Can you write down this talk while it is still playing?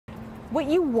What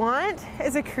you want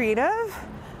as a creative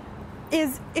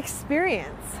is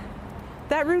experience.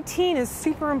 That routine is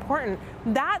super important.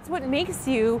 That's what makes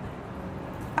you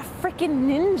a freaking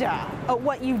ninja at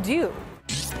what you do.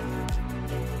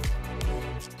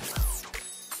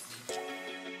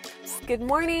 Good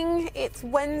morning. It's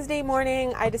Wednesday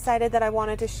morning. I decided that I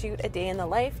wanted to shoot a day in the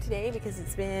life today because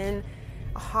it's been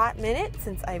a hot minute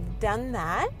since I've done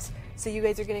that. So you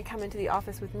guys are going to come into the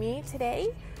office with me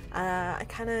today. I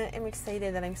kind of am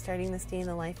excited that I'm starting this day in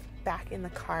the life back in the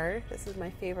car. This is my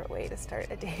favorite way to start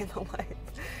a day in the life.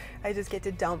 I just get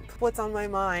to dump what's on my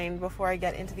mind before I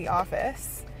get into the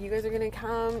office. You guys are going to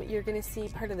come, you're going to see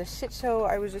part of the shit show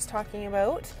I was just talking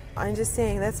about. I'm just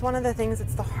saying that's one of the things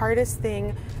that's the hardest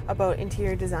thing about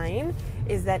interior design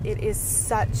is that it is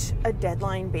such a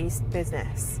deadline-based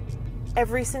business.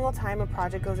 Every single time a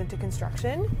project goes into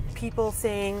construction, people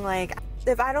saying like,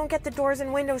 if I don't get the doors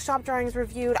and windows shop drawings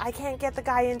reviewed, I can't get the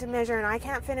guy in to measure and I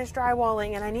can't finish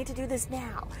drywalling and I need to do this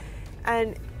now.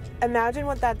 And imagine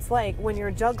what that's like when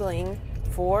you're juggling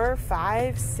 4,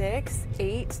 5, 6,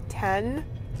 8, 10,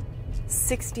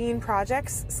 16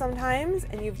 projects sometimes,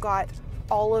 and you've got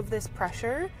all of this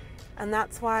pressure. And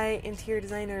that's why interior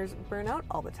designers burn out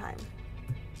all the time,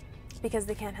 because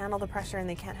they can't handle the pressure and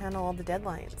they can't handle all the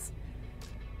deadlines.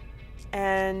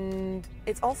 And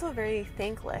it's also a very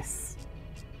thankless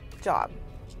job.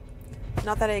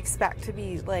 Not that I expect to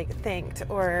be like thanked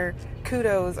or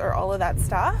kudos or all of that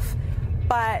stuff,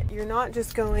 but you're not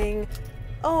just going,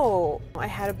 oh, I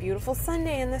had a beautiful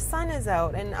Sunday and the sun is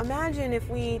out, and imagine if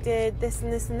we did this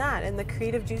and this and that and the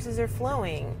creative juices are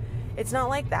flowing. It's not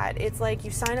like that. It's like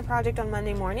you sign a project on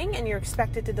Monday morning and you're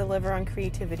expected to deliver on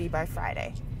creativity by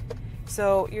Friday.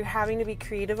 So you're having to be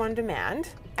creative on demand,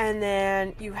 and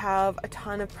then you have a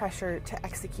ton of pressure to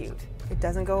execute. It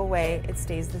doesn't go away, it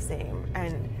stays the same,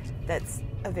 and that's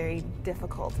a very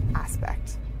difficult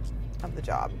aspect of the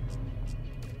job.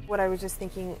 What I was just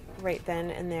thinking right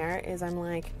then and there is I'm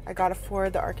like, I gotta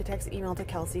forward the architect's email to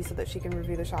Kelsey so that she can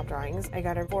review the shop drawings. I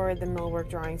gotta forward the millwork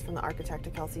drawings from the architect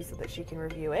to Kelsey so that she can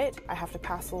review it. I have to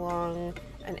pass along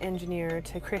an engineer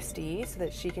to Christy so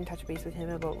that she can touch base with him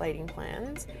about lighting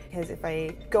plans. Because if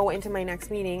I go into my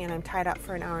next meeting and I'm tied up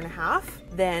for an hour and a half,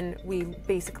 then we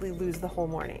basically lose the whole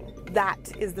morning. That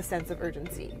is the sense of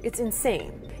urgency. It's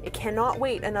insane. It cannot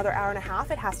wait another hour and a half.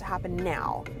 It has to happen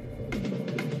now.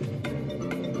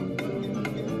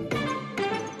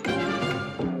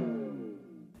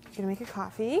 Gonna make a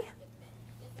coffee.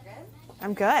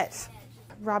 I'm good.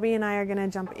 Robbie and I are gonna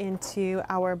jump into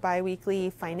our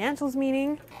bi-weekly financials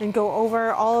meeting and go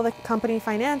over all of the company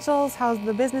financials, how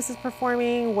the business is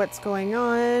performing, what's going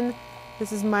on.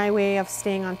 This is my way of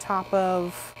staying on top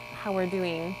of how we're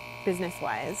doing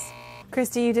business-wise.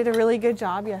 Christy, you did a really good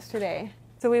job yesterday.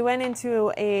 So we went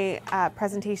into a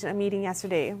meeting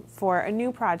yesterday for a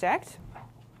new project,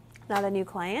 not a new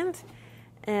client,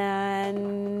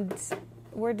 and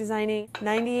we're designing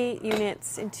 98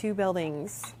 units in 2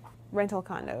 buildings, rental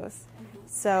condos.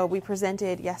 So we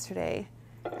presented yesterday,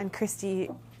 and Christy,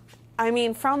 I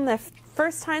mean, from the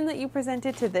first time that you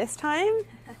presented to this time,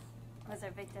 was there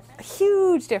a big difference? A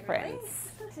huge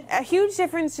difference. Really? A huge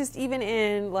difference just even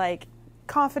in like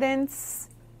confidence,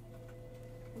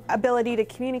 ability to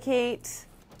communicate.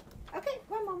 Okay,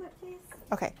 one moment, please.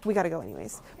 Okay, we gotta go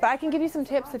anyways. But I can give you some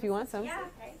tips if you want some. Yeah,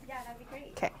 okay. Yeah, that'd be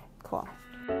great. Okay, cool.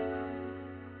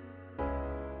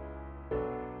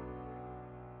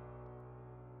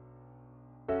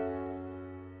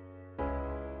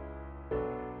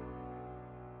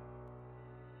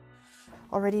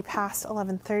 Already past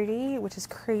 11:30, which is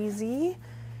crazy.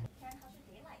 Karin, how's your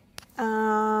day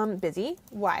like? Busy.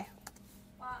 Why?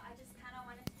 Well, I just kind of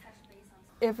wanted to touch base on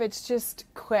something. If it's just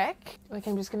quick, like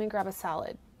I'm just gonna grab a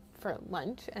salad for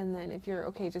lunch, and then if you're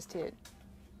okay just to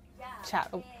chat.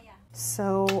 Yeah.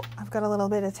 So I've got a little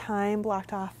bit of time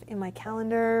blocked off in my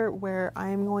calendar where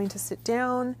I'm going to sit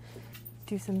down,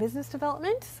 do some business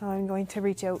development. So I'm going to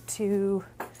reach out to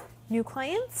new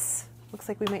clients. Looks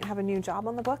like we might have a new job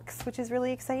on the books, which is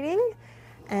really exciting,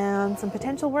 and some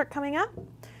potential work coming up.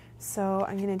 So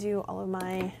I'm going to do all of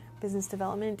my business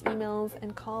development emails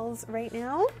and calls right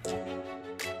now.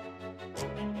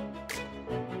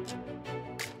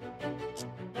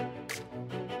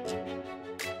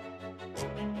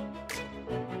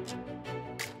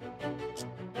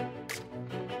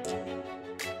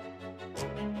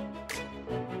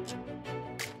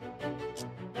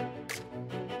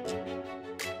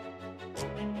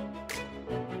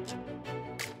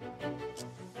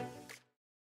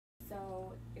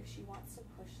 She wants to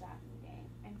push that meeting.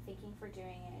 I'm thinking for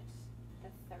doing it the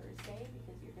Thursday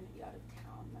because you're going to be out of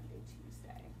town Monday,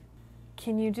 Tuesday.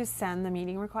 can you just send the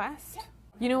meeting request? Yeah.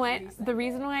 You know what? The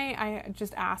reason why I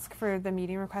just ask for the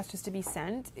meeting request just to be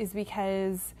sent is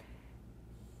because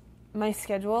my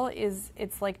schedule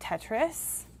it's like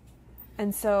Tetris.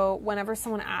 And so whenever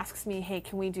someone asks me, hey,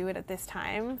 can we do it at this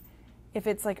time? If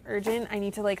it's like urgent, I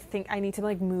need to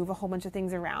like move a whole bunch of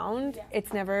things around. Yeah.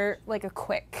 It's never like a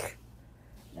quick,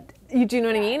 do you know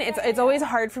what I mean? It's always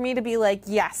hard for me to be like,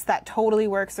 yes, that totally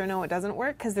works, or no, it doesn't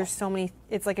work, because there's so many,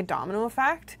 it's like a domino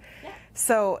effect. Yeah.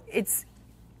 So it's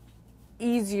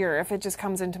easier if it just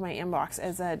comes into my inbox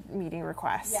as a meeting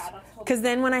request. Yeah, that's totally. Because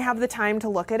then when I have the time to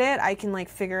look at it, I can like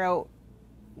figure out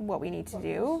what we need to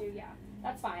do. Yeah,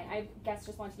 that's fine. I guess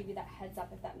just wanted to give you that heads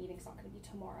up if that meeting's not going to be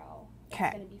tomorrow. Okay.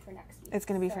 It's going to be for next week. It's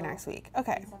going to be for next week.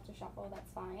 Okay. You just have to shuffle,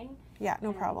 that's fine. Yeah,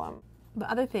 no problem. The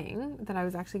other thing that I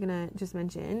was actually going to just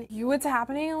mention, what's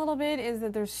happening a little bit is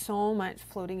that there's so much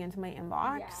floating into my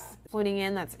inbox, floating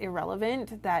in that's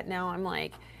irrelevant, that now I'm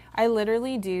like, I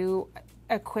literally do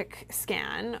a quick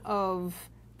scan of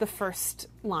the first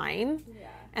line,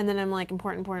 and then I'm like,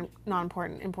 important, not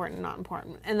important, not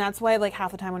important. And that's why like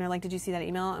half the time when they're like, did you see that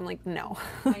email? I'm like, no.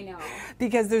 I know.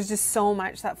 Because there's just so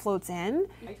much that floats in.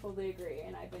 I totally agree,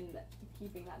 and I've been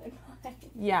keeping that in mind.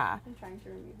 Yeah. I'm trying to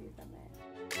remove you from it.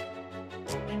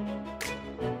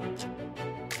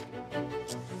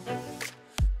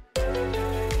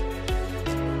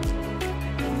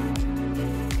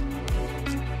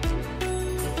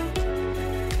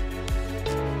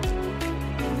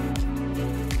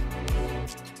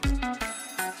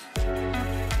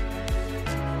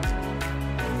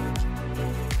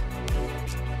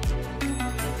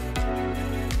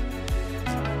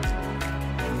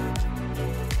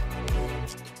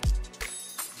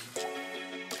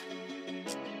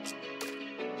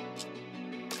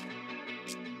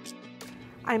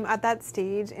 I'm at that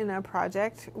stage in a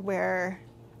project where,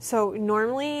 so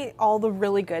normally all the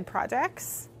really good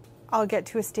projects, I'll get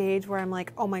to a stage where I'm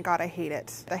like, oh my God, I hate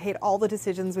it. I hate all the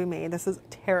decisions we made. This is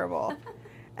terrible.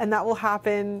 And that will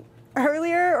happen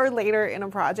earlier or later in a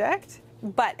project.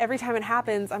 But every time it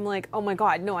happens, I'm like, oh my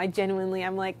God, no,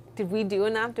 I'm like, did we do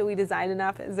enough? Did we design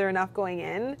enough? Is there enough going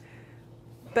in?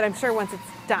 But I'm sure once it's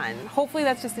done, hopefully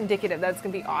that's just indicative that it's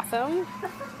gonna be awesome.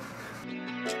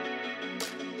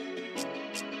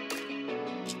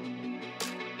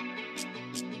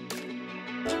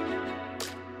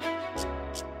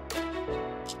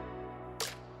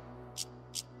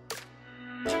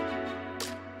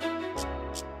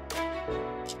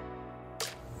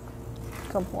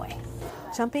 Good boy.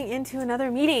 Jumping into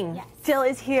another meeting. Yes. Jill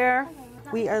is here.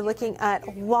 We are looking at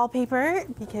wallpaper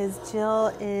because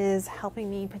Jill is helping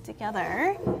me put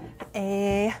together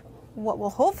what will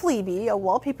hopefully be a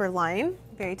wallpaper line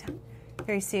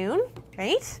very soon,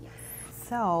 right? Yes.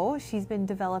 So she's been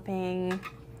developing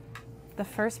the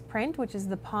first print, which is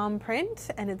the palm print,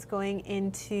 and it's going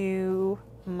into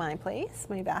my place,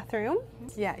 my bathroom.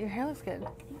 Mm-hmm. Yeah, your hair looks good.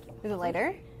 Is it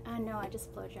lighter? No, I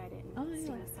just blow dried it. Oh, yeah.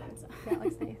 That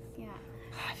looks nice. Yeah.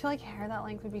 I feel like hair that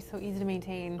length would be so easy to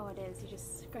maintain. Oh, it is. You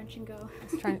just scrunch and go.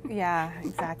 Yeah,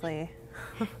 exactly.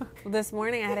 This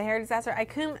morning I had a hair disaster. I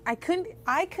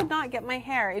could not get my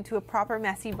hair into a proper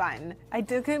messy bun. It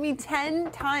took me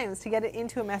 10 times to get it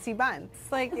into a messy bun.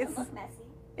 It's like, it's messy.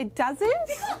 It doesn't?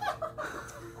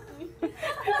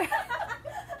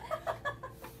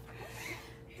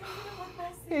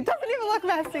 It doesn't even look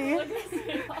messy.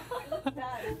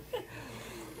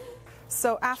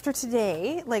 So after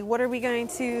today, like, what are we going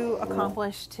to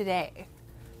accomplish today?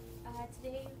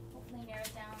 Today, hopefully narrow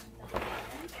down the pattern.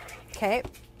 Okay.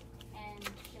 And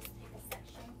just pick a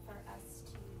section for us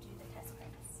to do the test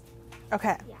prints.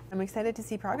 Okay. Yeah. I'm excited to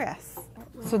see progress.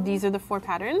 So these are the 4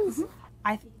 patterns. Mm-hmm.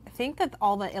 I think that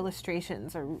all the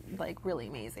illustrations are like really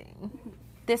amazing. Mm-hmm.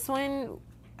 This one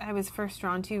I was first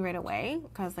drawn to right away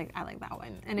because like I like that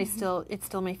one, and mm-hmm. it's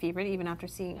still my favorite even after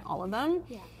seeing all of them.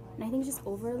 Yeah. And I think just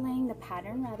overlaying the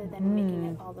pattern rather than making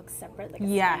it all look separate like a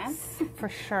stamp. For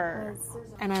sure.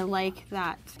 And I like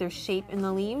that there's shape in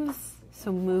the leaves,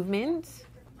 so movement,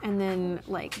 and then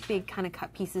like big kind of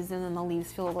cut pieces, and then the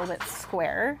leaves feel a little bit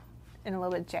square and a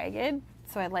little bit jagged.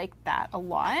 So I like that a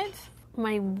lot.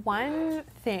 My one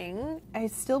thing, I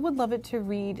still would love it to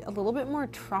read a little bit more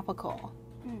tropical.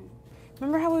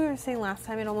 Remember how we were saying last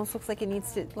time it almost looks like it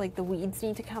needs to, like the weeds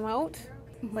need to come out?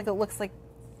 Like it looks like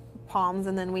palms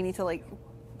and then we need to like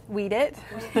weed it.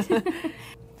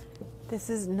 This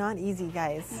is not easy,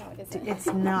 guys. No, it isn't. It's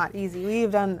not easy.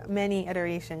 We've done many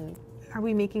iterations. Are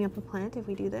we making up a plant if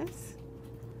we do this?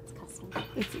 It's custom.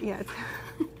 It's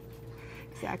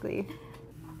exactly.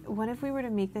 What if we were to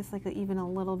make this like even a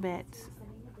little bit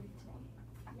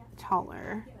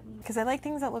taller? Because I like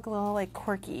things that look a little like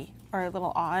quirky or a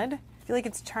little odd. I feel like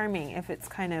it's charming if it's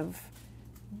kind of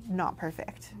not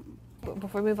perfect. But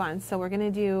before we move on, so we're gonna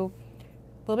do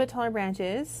a little bit taller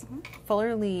branches,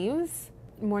 fuller leaves,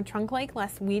 more trunk-like,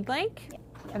 less weed-like,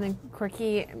 and then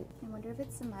quirky. I wonder if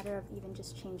it's a matter of even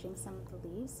just changing some of the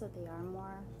leaves so they are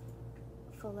more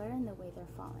fuller in the way they're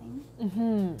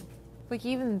falling. Like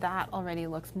even that already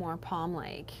looks more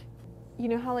palm-like. You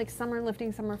know how like some are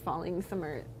lifting, some are falling, some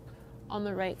are on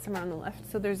the right, some are on the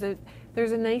left. So there's a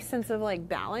nice sense of like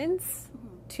balance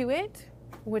to it,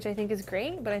 which I think is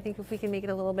great. But I think if we can make it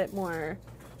a little bit more,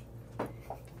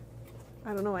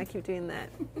 I don't know why I keep doing that.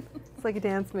 It's like a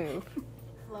dance move.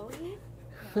 Flowy?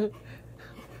 The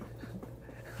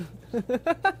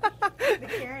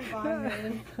Karin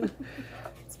Bohn.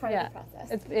 It's part of the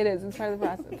process. It is. It's part of the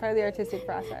process. Part of the artistic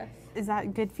process. Is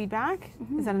that good feedback?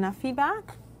 Is that enough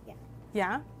feedback? Yeah.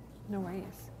 Yeah? No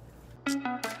worries.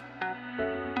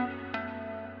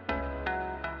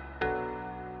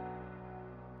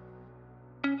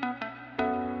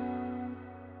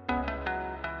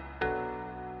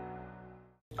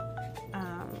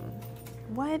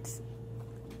 What?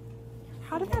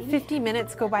 How did that 50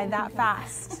 minutes go by that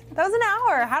fast? That was an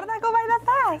hour. How did that go by that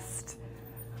fast?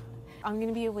 I'm going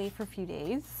to be away for a few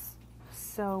days,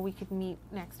 so we could meet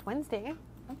next Wednesday.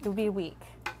 It would be a week.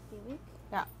 Be a week?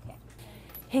 Yeah. Okay.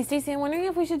 Hey, Stacey, I'm wondering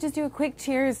if we should just do a quick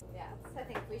cheers. Yes, I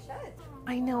think we should.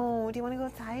 I know. Do you want to go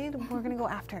outside? We're going to go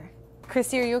after.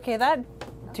 Christy, are you okay with that?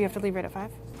 Do you have to leave right at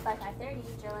 5? By 5:30,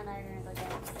 Jill and I are going to go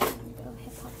dance. Go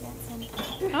hip-hop dancing.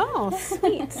 Oh,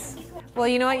 sweet. Well,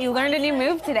 you know what? You learned a new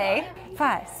move today.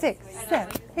 5, 6,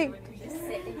 7, 8. You just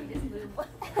sit and you just move.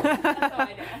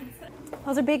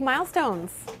 Those are big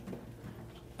milestones.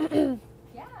 Yeah.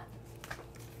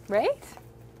 Right?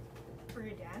 For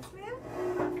your dance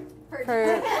move?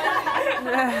 I'm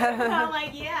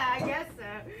like, yeah, I guess so.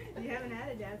 You haven't had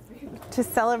a dance move. To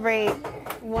celebrate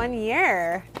 1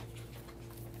 year.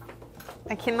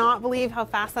 I cannot believe how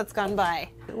fast that's gone by.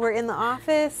 We're in the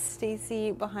office.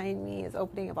 Stacy behind me is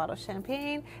opening a bottle of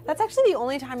champagne. That's actually the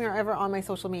only time you're ever on my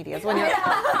social media is when you're.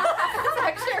 That's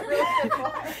actually a really good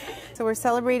point. So we're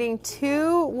celebrating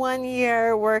 2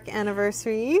 one-year work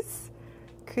anniversaries.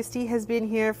 Christy has been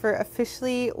here for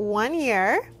officially 1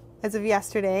 year as of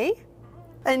yesterday.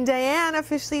 And Diane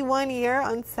officially 1 year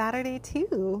on Saturday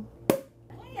too.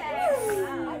 Yes.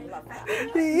 I love that.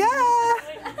 Yeah.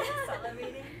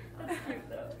 Celebrating. That's cute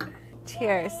though.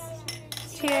 Cheers.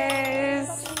 Cheers.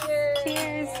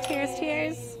 Cheers. Cheers.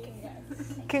 Cheers.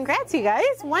 Congrats, you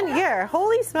guys. 1 year.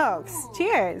 Holy smokes.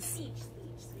 Cheers.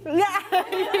 Yeah.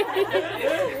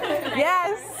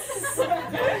 Yes.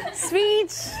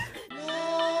 Sweet.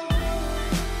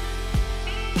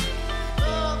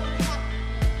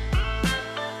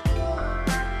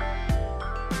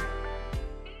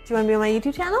 Do you want to be on my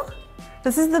YouTube channel?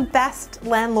 This is the best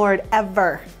landlord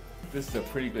ever. This is a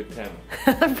pretty good channel.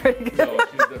 Pretty good. No,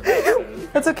 she's the best channel.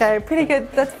 That's okay. Pretty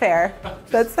good. That's fair.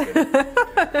 That's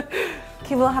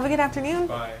okay. Well, have a good afternoon.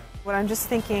 Bye. What I'm just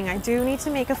thinking, I do need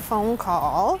to make a phone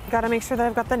call. Got to make sure that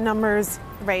I've got the numbers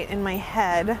right in my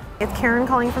head. It's Karin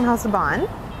calling from House of Bohn.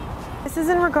 This is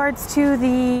in regards to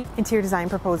the interior design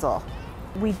proposal.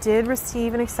 We did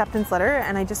receive an acceptance letter,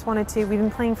 and I just wanted to. We've been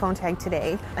playing phone tag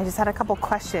today. I just had a couple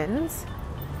questions.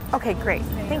 Okay, great.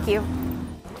 Thank you.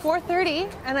 4:30,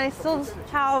 and I still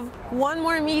have one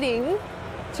more meeting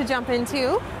to jump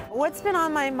into. What's been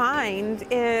on my mind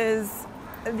is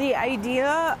the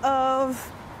idea of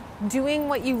doing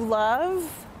what you love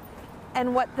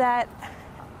and what that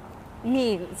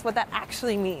means, what that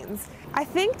actually means. I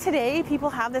think today people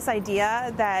have this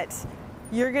idea that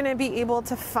you're going to be able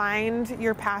to find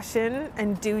your passion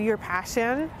and do your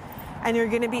passion, and you're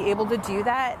going to be able to do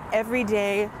that every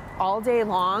day, all day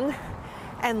long,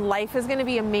 and life is going to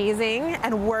be amazing,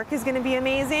 and work is going to be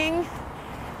amazing,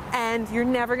 and you're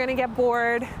never going to get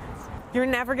bored. You're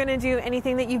never going to do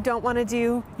anything that you don't want to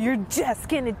do. You're just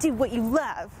going to do what you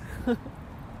love.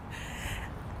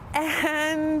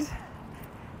 And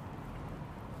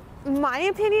my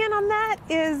opinion on that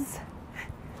is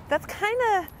that's kind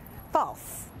of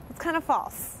false. It's kind of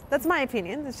false. That's my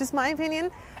opinion. It's just my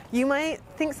opinion. You might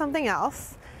think something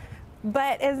else.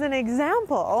 But as an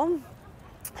example,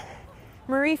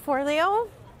 Marie Forleo,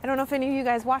 I don't know if any of you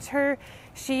guys watch her.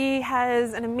 She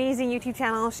has an amazing YouTube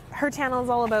channel. Her channel is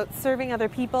all about serving other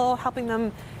people, helping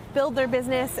them build their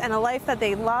business and a life that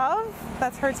they love.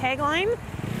 That's her tagline.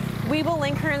 We will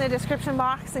link her in the description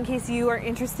box in case you are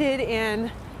interested in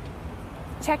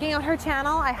checking out her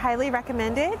channel. I highly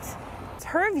recommend it. It's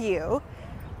her view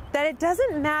that it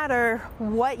doesn't matter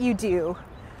what you do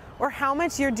or how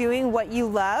much you're doing what you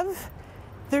love,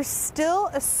 there's still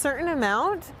a certain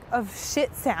amount of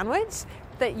shit sandwich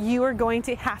that you are going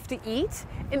to have to eat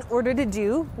in order to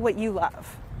do what you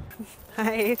love.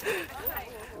 Hi.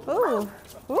 Ooh.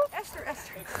 Ooh.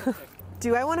 Esther.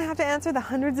 Do I want to have to answer the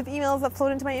hundreds of emails that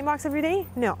float into my inbox every day?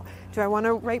 No. Do I want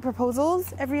to write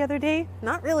proposals every other day?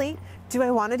 Not really. Do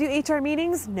I want to do HR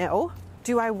meetings? No.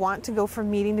 Do I want to go from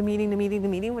meeting to meeting to meeting to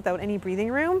meeting without any breathing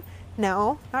room?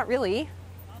 No, not really.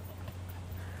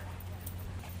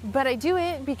 But I do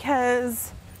it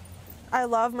because I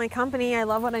love my company, I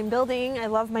love what I'm building, I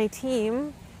love my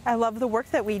team, I love the work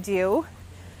that we do,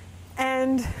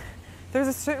 and there's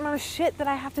a certain amount of shit that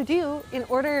I have to do in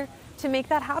order to make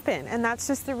that happen, and that's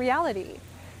just the reality.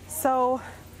 So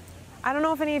I don't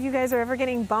know if any of you guys are ever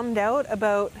getting bummed out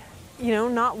about, you know,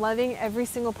 not loving every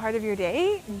single part of your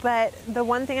day, but the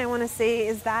one thing I want to say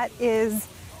is that is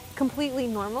completely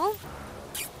normal.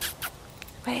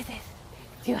 What is it?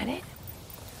 Do you want it?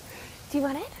 Do you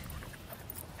want it?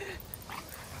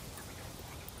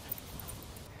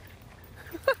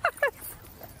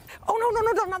 Oh,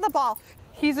 no, not the ball.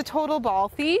 He's a total ball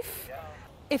thief.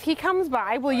 If he comes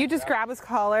by, will you just grab his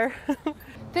collar?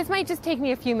 This might just take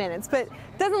me a few minutes, but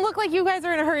it doesn't look like you guys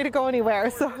are in a hurry to go anywhere,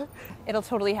 so it'll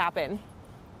totally happen.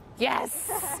 Yes!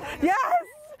 Yes!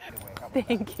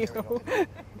 Thank you.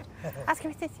 Oscar,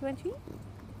 what's this? You want a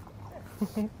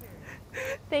treat?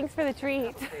 Thanks for the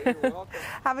treat.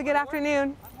 Have a good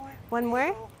afternoon. One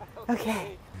more?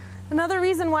 Okay. Another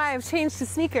reason why I've changed to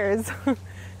sneakers.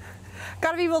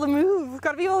 Gotta be able to move.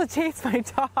 Gotta be able to chase my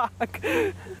dog.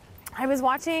 I was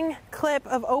watching a clip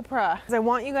of Oprah. I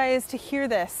want you guys to hear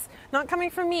this. Not coming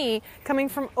from me, coming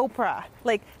from Oprah.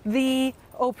 Like the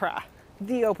Oprah.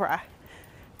 The Oprah.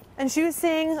 And she was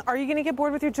saying, are you gonna get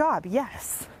bored with your job?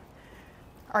 Yes.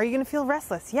 Are you gonna feel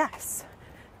restless? Yes.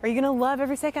 Are you gonna love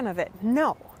every second of it?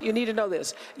 No. You need to know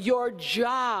this. Your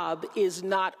job is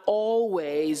not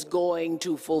always going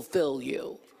to fulfill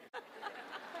you.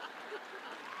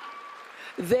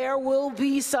 There will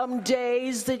be some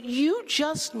days that you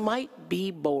just might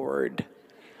be bored.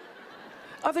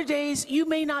 Other days, you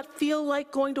may not feel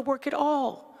like going to work at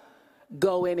all.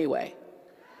 Go anyway.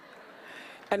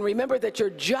 And remember that your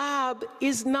job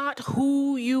is not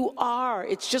who you are.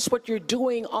 It's just what you're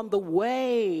doing on the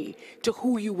way to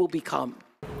who you will become.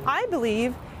 I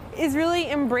believe is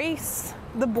really embrace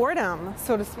the boredom,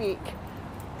 so to speak.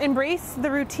 Embrace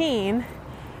the routine.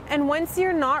 And once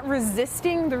you're not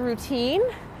resisting the routine,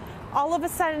 all of a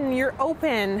sudden you're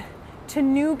open to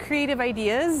new creative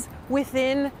ideas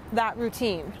within that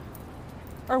routine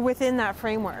or within that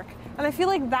framework. And I feel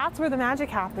like that's where the magic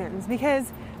happens, because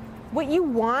what you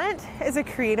want as a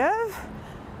creative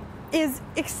is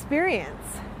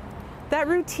experience. That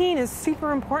routine is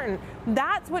super important.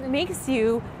 That's what makes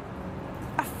you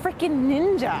a freaking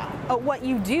ninja at what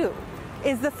you do,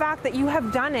 is the fact that you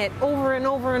have done it over and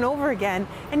over and over again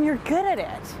and you're good at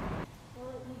it.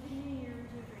 Well, you've been doing your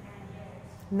routine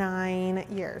for 9 years.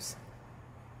 9 years.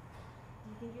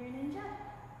 Do you think you're a ninja?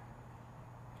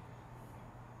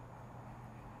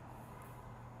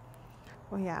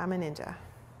 Well, yeah, I'm a ninja.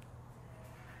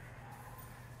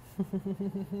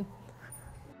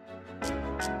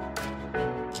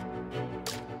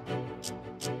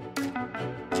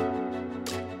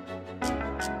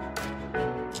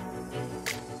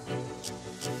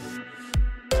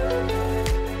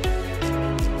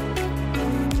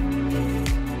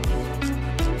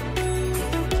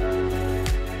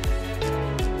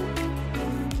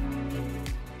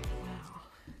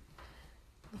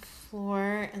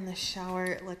 Floor and the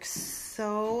shower looks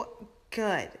so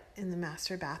good in the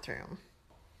master bathroom.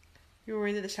 You were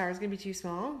worried that the shower was going to be too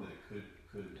small? But it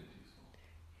could have been too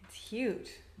small. It's huge.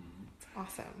 It's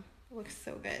awesome. It looks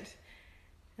so good.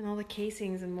 And all the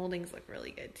casings and moldings look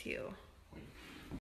really good too.